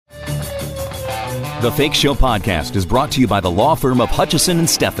The Fakeshow podcast is brought to you by the law firm of Hutchison and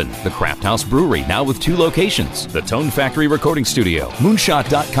Steffen, the Craft House Brewery, now with 2 locations, the Tone Factory Recording Studio,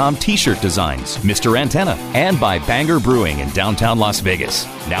 Moonshot.com T-shirt designs, Mr. Antenna, and by Banger Brewing in downtown Las Vegas.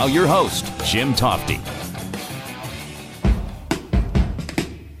 Now your host, Jim Tofte.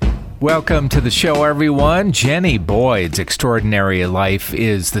 Welcome to the show, everyone. Jenny Boyd's extraordinary life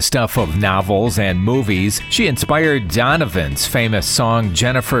is the stuff of novels and movies. She inspired Donovan's famous song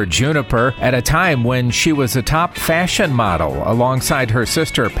Jennifer Juniper at a time when she was a top fashion model alongside her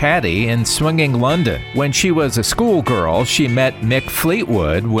sister Patty in swinging London. When she was a schoolgirl, she met Mick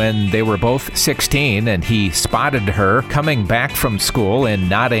Fleetwood when they were both 16 and he spotted her coming back from school in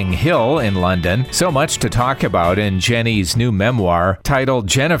Notting Hill in London. So much to talk about in Jenny's new memoir titled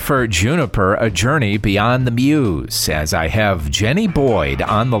Jennifer Juniper, A Journey Beyond the Muse, as I have Jenny Boyd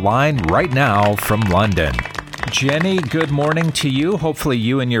on the line right now from London. Jenny, good morning to you. Hopefully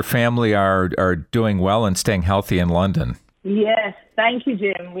you and your family are doing well and staying healthy in London. Yes, thank you,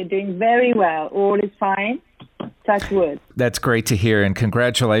 Jim. We're doing very well. All is fine. Touch wood. That's great to hear, and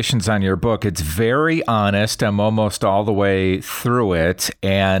congratulations on your book. It's very honest. I'm almost all the way through it,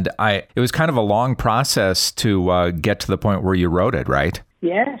 and it was kind of a long process to get to the point where you wrote it, right?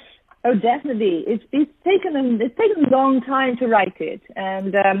 Yes. Oh, definitely. It's taken a long time to write it.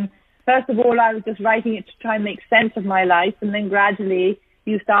 And first of all, I was just writing it to try and make sense of my life. And then gradually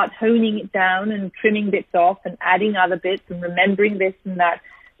you start honing it down and trimming bits off and adding other bits and remembering this and that.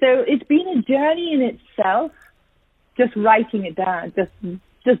 So it's been a journey in itself, just writing it down, just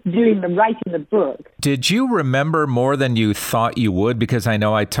writing the book. Did you remember more than you thought you would? Because I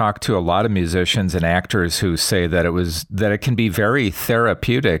know I talked to a lot of musicians and actors who say that it can be very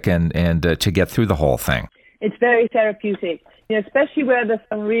therapeutic and to get through the whole thing. It's very therapeutic, especially where there's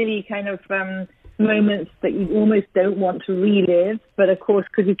some really kind of moments that you almost don't want to relive. But of course,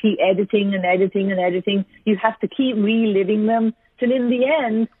 because you keep editing and editing and editing, you have to keep reliving them till in the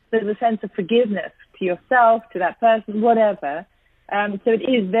end, there's a sense of forgiveness to yourself, to that person, whatever. So it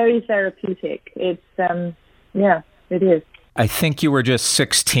is very therapeutic. It's, it is. I think you were just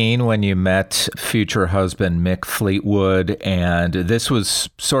 16 when you met future husband Mick Fleetwood, and this was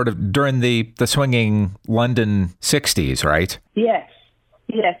sort of during the swinging London 60s, right? Yes,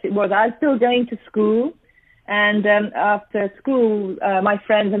 it was. I was still going to school, and after school, my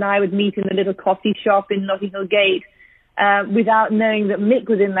friends and I would meet in a little coffee shop in Notting Hill Gate without knowing that Mick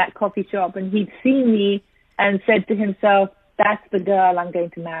was in that coffee shop, and he'd seen me and said to himself, "That's the girl I'm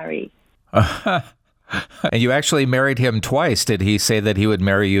going to marry." And you actually married him twice. Did he say that he would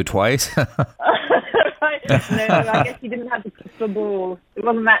marry you twice? No, I guess he didn't have the crystal ball. It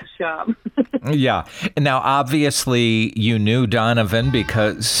wasn't that sharp. Yeah. Now, obviously, you knew Donovan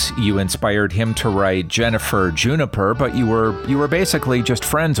because you inspired him to write Jennifer Juniper, but you were basically just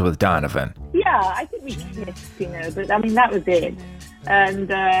friends with Donovan. Yeah, I think we kissed, but I mean, that was it. And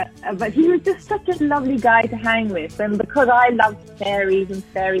but he was just such a lovely guy to hang with, and because I loved fairies and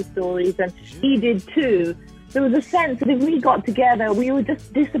fairy stories, and he did too, there was a sense that if we got together, we would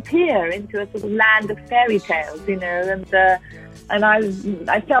just disappear into a sort of land of fairy tales, and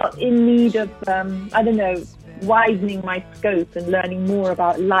I felt in need of widening my scope and learning more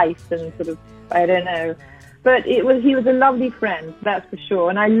about life and sort of but he was a lovely friend, that's for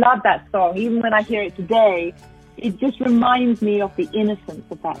sure, and I love that song. Even when I hear it today, it just reminds me of the innocence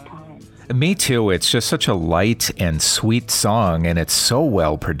of that time. Me too. It's just such a light and sweet song, and it's so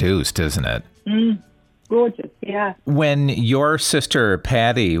well produced, isn't it? Gorgeous, yeah. When your sister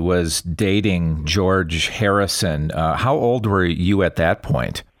Patty was dating George Harrison, how old were you at that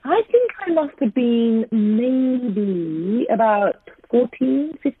point? I think I must have been maybe about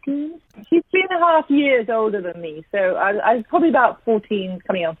 14, 15. She's 3.5 years older than me, so I was probably about 14,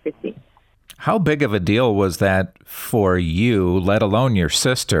 coming on 15. How big of a deal was that for you, let alone your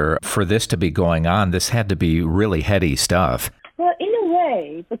sister, for this to be going on? This had to be really heady stuff. Well, in a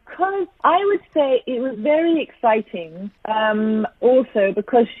way, because I would say it was very exciting, also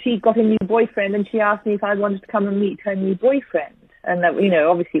because she got a new boyfriend and she asked me if I wanted to come and meet her new boyfriend. And,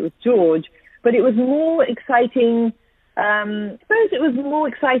 obviously it was George. But it was more exciting, I suppose it was more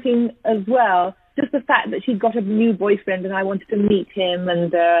exciting as well, just the fact that she'd got a new boyfriend and I wanted to meet him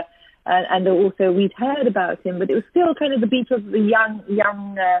and also we'd heard about him, but it was still kind of the Beatles of the young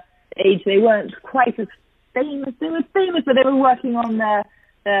age. They weren't quite as famous. They were famous, but they were working on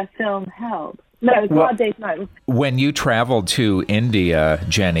their film Help. No, it's Hard Day's Night. When you traveled to India,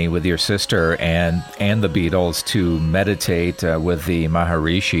 Jenny, with your sister and the Beatles to meditate with the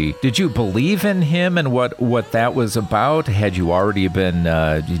Maharishi, did you believe in him and what that was about? Had you already been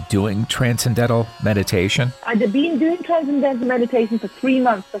doing transcendental meditation? I'd been doing transcendental meditation for 3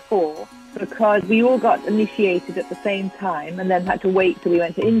 months before, because we all got initiated at the same time and then had to wait till we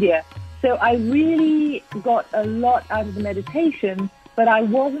went to India. So I really got a lot out of the meditation, but I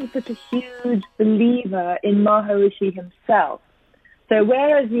wasn't such a huge believer in Maharishi himself. So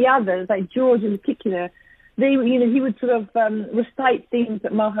whereas the others, like George in particular, he would sort of recite things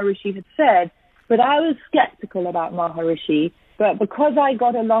that Maharishi had said, but I was skeptical about Maharishi. But because I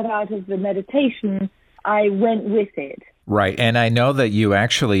got a lot out of the meditation, I went with it. Right. And I know that you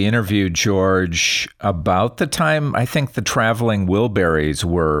actually interviewed George about the time, I think, the Traveling Wilburys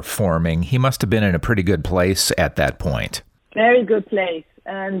were forming. He must have been in a pretty good place at that point. Very good place.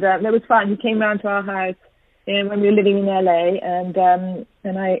 And it was fun. He came round to our house when we were living in LA,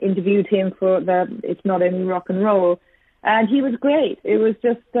 and I interviewed him for It's Not Only Rock and Roll. And he was great. It was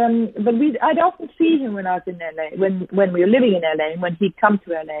just, but I'd often see him when I was in LA, when we were living in LA, and when he'd come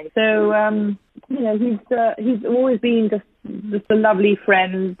to LA. So, he's always been just a lovely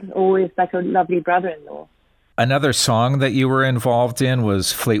friend, always like a lovely brother-in-law. Another song that you were involved in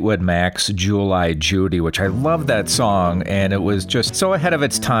was Fleetwood Mac's Jewel-Eyed Judy, which I love that song, and it was just so ahead of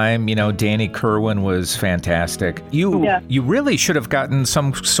its time. You know, Danny Kerwin was fantastic. You really should have gotten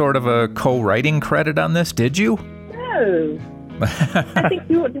some sort of a co-writing credit on this, did you? No. I think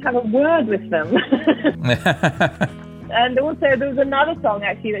you ought to have a word with them. And also, there was another song,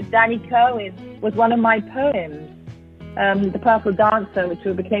 actually, that Danny Kerwin was one of my poems, The Purple Dancer, which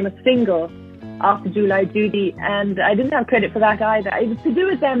became a single after July Judy, and I didn't have credit for that either. It was to do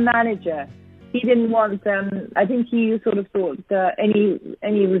with their manager. He didn't want, I think he sort of thought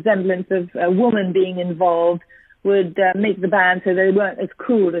any resemblance of a woman being involved would make the band so they weren't as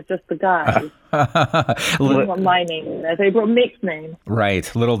cool as just the guys. They didn't want my name. They brought Mick's name.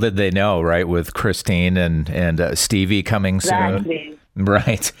 Right. Little did they know, right, with Christine and Stevie coming exactly. soon.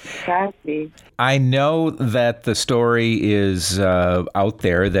 Right. Exactly. I know that the story is out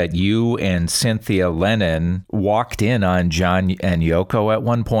there that you and Cynthia Lennon walked in on John and Yoko at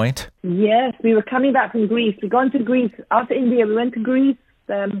one point. Yes, we were coming back from Greece. We'd gone to Greece. After India, we went to Greece.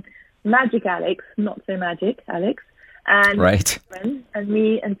 Magic Alex, not so magic Alex, and right. And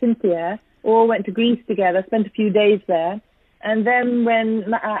me and Cynthia all went to Greece together, spent a few days there. And then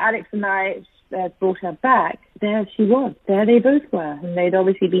when Alex and I brought her back, there she was. There they both were. And they'd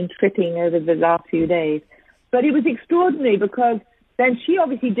obviously been tripping over the last few days. But it was extraordinary because then she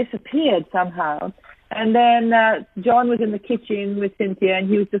obviously disappeared somehow. And then John was in the kitchen with Cynthia, and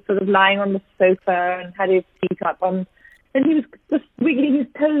he was just sort of lying on the sofa and had his feet up on, and he was just wiggling his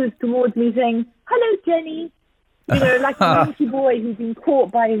toes towards me saying, "Hello, Jenny." You know, like a naughty boy who's been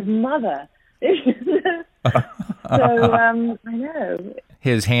caught by his mother. So, I know.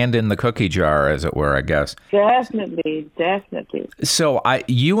 His hand in the cookie jar, as it were, I guess. Definitely. So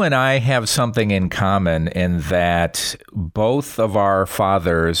you and I have something in common in that both of our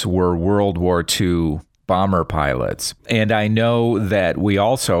fathers were World War II bomber pilots. And I know that we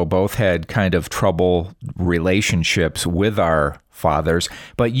also both had kind of trouble relationships with our fathers,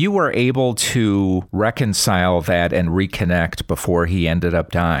 but you were able to reconcile that and reconnect before he ended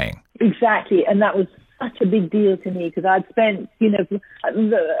up dying. Exactly. And that was such a big deal to me because I'd spent, the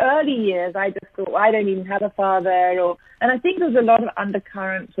early years, I just thought, I don't even have a father. And I think there was a lot of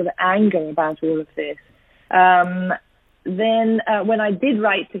undercurrent sort of anger about all of this. Then when I did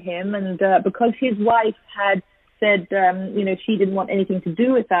write to him, and because his wife had said, she didn't want anything to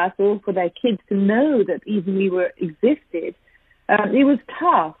do with us or for their kids to know that even we existed, it was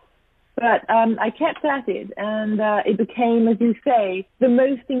tough. But I kept at it, and it became, as you say, the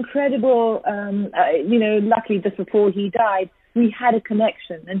most incredible, luckily just before he died, we had a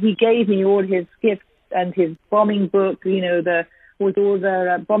connection, and he gave me all his gifts and his bombing book, with all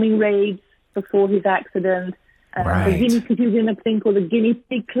the bombing raids before his accident. Right. He was in a thing called the Guinea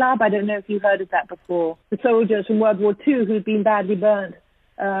Pig Club. I don't know if you've heard of that before. The soldiers from World War II who'd been badly burnt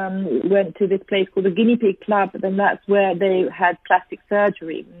went to this place called the Guinea Pig Club, and that's where they had plastic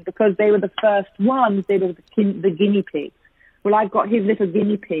surgery. And because they were the first ones, they were the guinea pigs. Well, I've got his little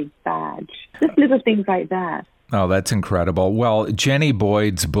guinea pig badge. Just little things like that. Oh, that's incredible. Well, Jenny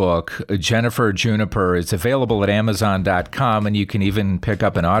Boyd's book, Jennifer Juniper, is available at Amazon.com, and you can even pick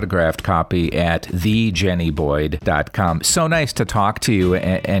up an autographed copy at thejennyboyd.com. So nice to talk to you,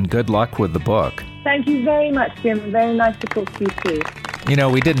 and good luck with the book. Thank you very much, Jim. Very nice to talk to you, too.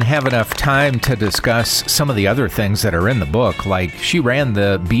 We didn't have enough time to discuss some of the other things that are in the book, like she ran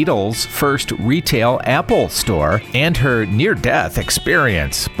the Beatles' first retail Apple store and her near-death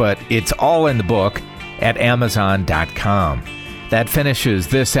experience, but it's all in the book at Amazon.com. That finishes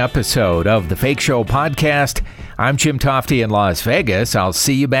this episode of the Fake Show podcast. I'm Jim Tofte in Las Vegas. I'll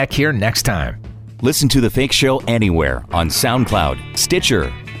see you back here next time. Listen to The Fake Show anywhere on SoundCloud,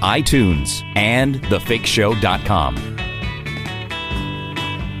 Stitcher, iTunes, and thefakeshow.com.